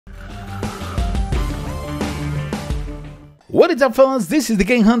What is up, fellas? This is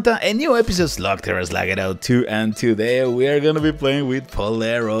Thegamehuntah, a new episode of Slugterra Slug 2, and today we are gonna be playing with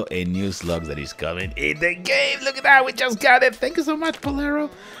Polero, a new slug that is coming in the game. Look at that, we just got it. Thank you so much, Polero.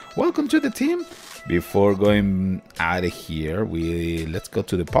 Welcome to the team. Before going out of here, let's go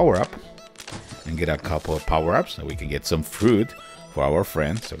to the power-up and get a couple of power-ups so we can get some fruit for our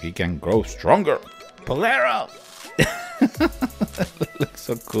friend so he can grow stronger. Polero! Looks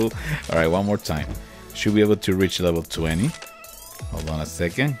so cool. Alright, one more time. Should be able to reach level 20. Hold on a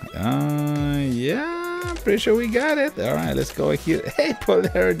second. Yeah, I'm pretty sure we got it. Alright, let's go here. Hey,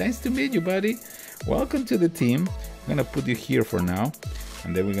 Polero, nice to meet you, buddy. Welcome to the team. I'm gonna put you here for now,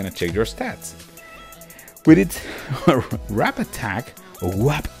 and then we're gonna check your stats. With its rap attack,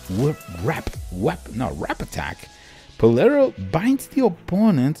 rap attack, Polero binds the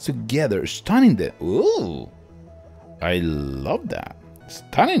opponents together, stunning them. Ooh, I love that.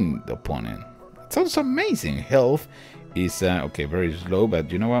 Stunning the opponent. Sounds amazing. Health is okay, very slow, but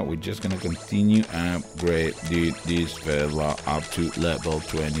you know what, we're just gonna continue and upgrade this fella up to level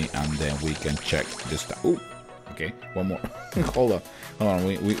 20, and then we can check this stuff. Oh, okay, one more. hold on,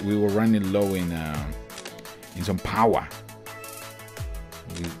 we were running low in some power.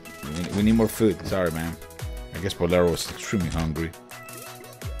 We need more food. Sorry, man. I guess Polero was extremely hungry.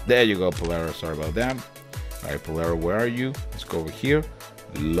 There you go, Polero. Sorry about that. All right, Polero, where are you? Let's go over here.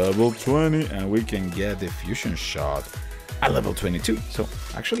 Level 20, and we can get the fusion shot at level 22. So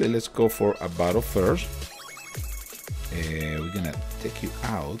actually, let's go for a battle first. We're gonna take you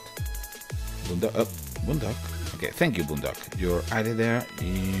out, Boondock. Okay, thank you, Boondock. You're out of there.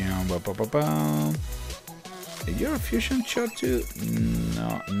 You're a fusion shot too?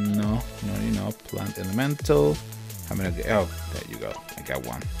 No, you're not. Plant elemental. How many? Oh, there you go. I got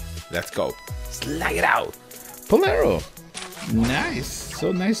one. Let's go. Slug it out, Polero. Nice,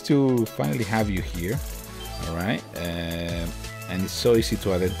 so nice to finally have you here. All right, and it's so easy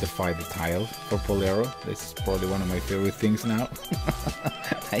to identify the tile for Polero. This is probably one of my favorite things now.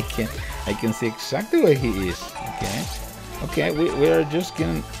 I can see exactly where he is. Okay, we are just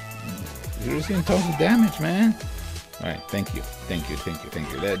getting tons of damage, man. All right, thank you.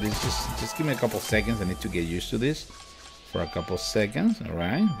 Just give me a couple seconds. I need to get used to this for a couple seconds. All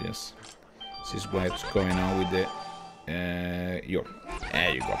right, this is what's going on with the. There you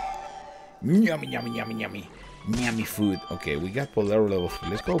go. Yummy food. Okay, we got Polero level 3.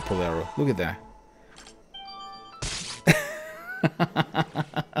 Let's go, Polero. Look at that.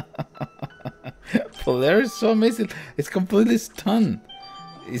 Polero is so amazing. It's completely stunned.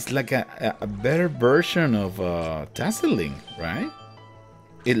 It's like a better version of Tasseling, right?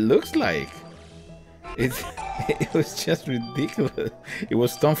 It looks like it was just ridiculous. It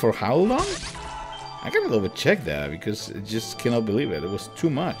was stunned for how long? I gotta double check that because I just cannot believe it. It was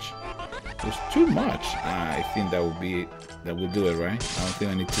too much. It was too much. I think that will do it, right? I don't think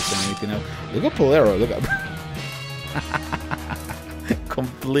I need to send anything else. Look at Polero. Look at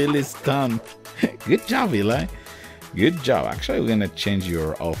completely stunned. Good job, Eli. Good job. Actually, we're gonna change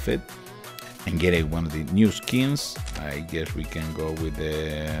your outfit and get one of the new skins. I guess we can go with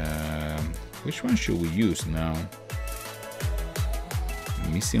the. Which one should we use now?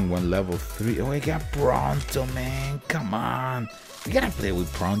 Missing one level 3. Oh, I got Pronto, man. Come on. We gotta play with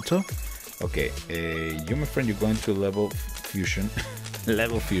Pronto. Okay, you, my friend, you're going to level fusion.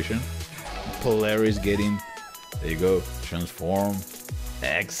 Level fusion. Polero is getting. There you go. Transform.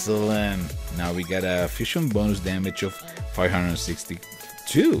 Excellent. Now we got a fusion bonus damage of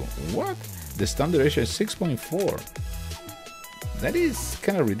 562. What? The stun duration is 6.4. That is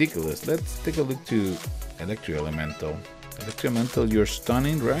kind of ridiculous. Let's take a look to Electro Elemental. Electro Elemental, you're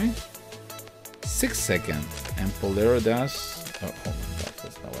stunning, right? 6 seconds. And Polero does. Oh my god,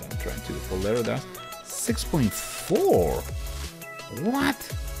 that's not what I'm trying to do. Polero does 6.4. What?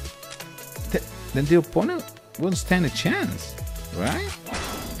 Then the opponent won't stand a chance, right?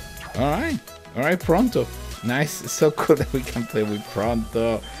 Alright, Pronto. Nice. It's so cool that we can play with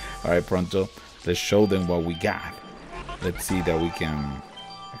Pronto. Alright, Pronto. Let's show them what we got. Let's see that we can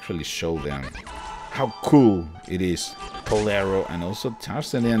actually show them how cool it is. Polero, and also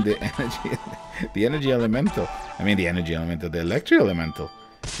Tarsali and the energy elemental. I mean the electric elemental.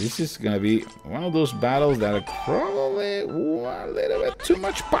 This is gonna be one of those battles that are probably a little bit too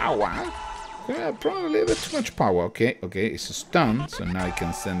much power. Yeah, probably a little bit too much power. Okay, it's a stun, so now I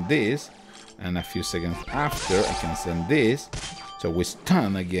can send this, and a few seconds after I can send this. So we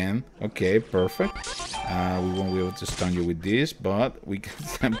stun again. Okay, perfect. We won't be able to stun you with this, but we can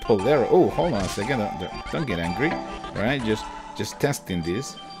send Polero. Oh, hold on a second. Don't get angry. All right, just testing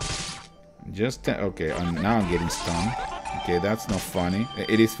this. Okay. Now I'm getting stunned. Okay, that's not funny.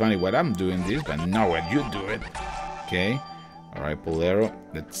 It is funny what I'm doing this, but not what you do it. Okay. Alright, Polero.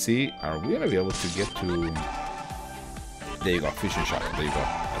 Let's see. Are we gonna be able to get to... There you go. Fusion shot. There you go.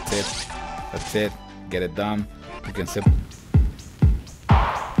 That's it. That's it. Get it done. You can sip.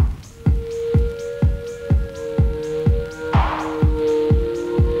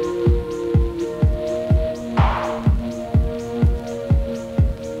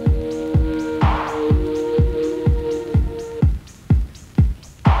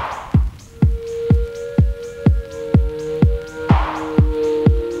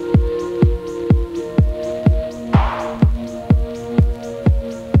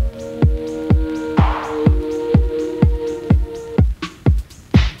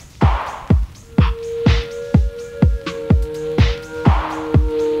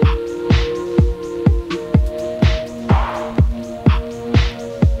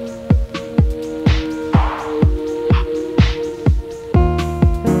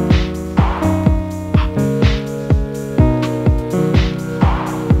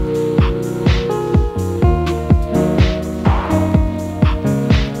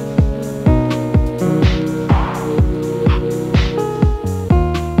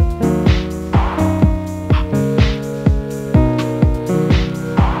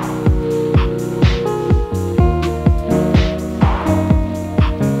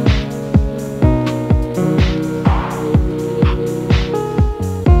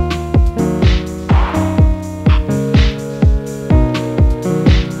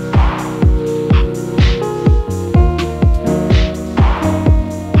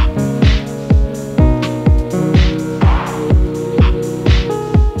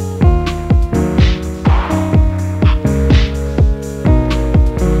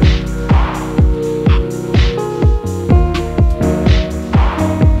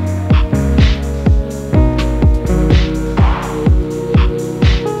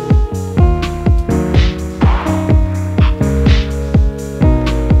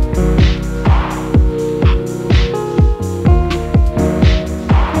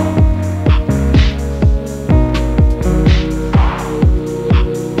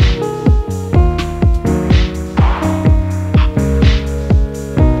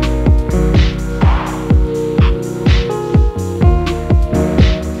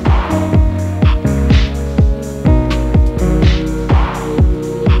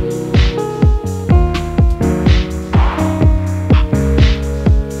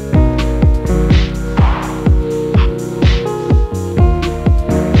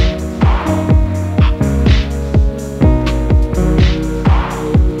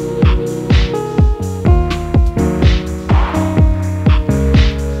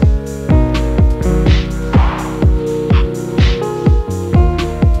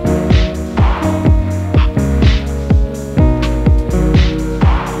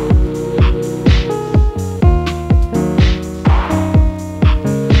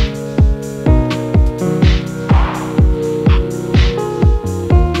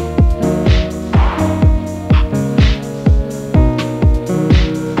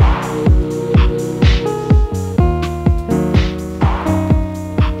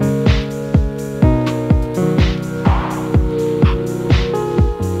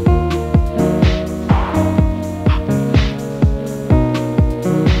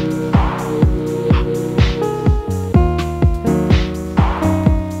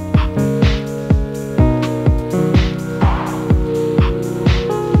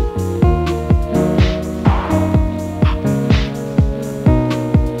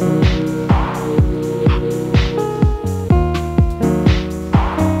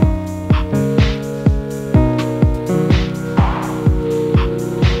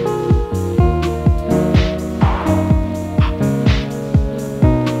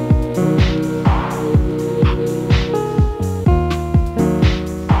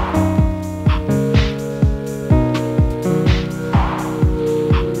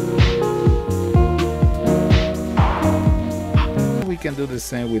 can do the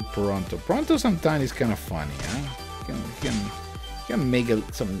same with Pronto. Pronto sometimes is kind of funny, huh? You can make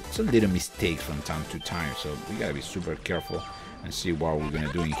some little mistakes from time to time, so we gotta be super careful and see what we're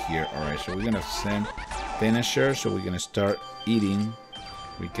gonna do in here. Alright, so we're gonna send finisher, so we're gonna start eating.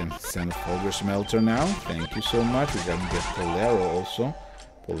 We can send Fogger Smelter now. Thank you so much. We can get Polero also.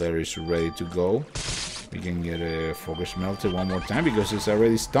 Polero is ready to go. We can get a Fogger Smelter one more time because it's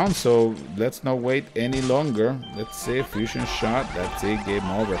already stunned, so let's not wait any longer. Let's say fusion shot. That's it, game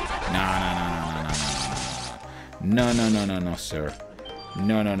over. No, sir.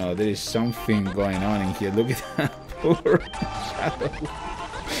 No, there is something going on in here. Look at that poor shadow.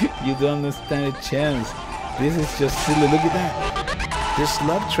 You don't understand a chance. This is just silly. Look at that. The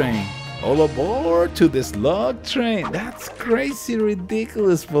slug train. All aboard to the slug train. That's crazy,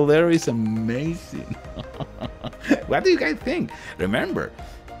 ridiculous. Polero is amazing. What do you guys think? Remember,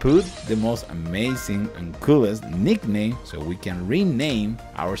 put the most amazing and coolest nickname so we can rename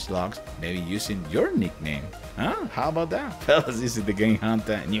our slugs, maybe using your nickname. Huh? How about that? Fellas, this is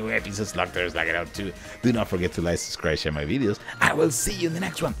Thegamehuntah. New episode Slugterra Slug it out too. Do not forget to like, subscribe, share my videos. I will see you in the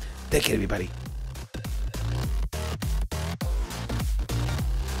next one. Take care, everybody.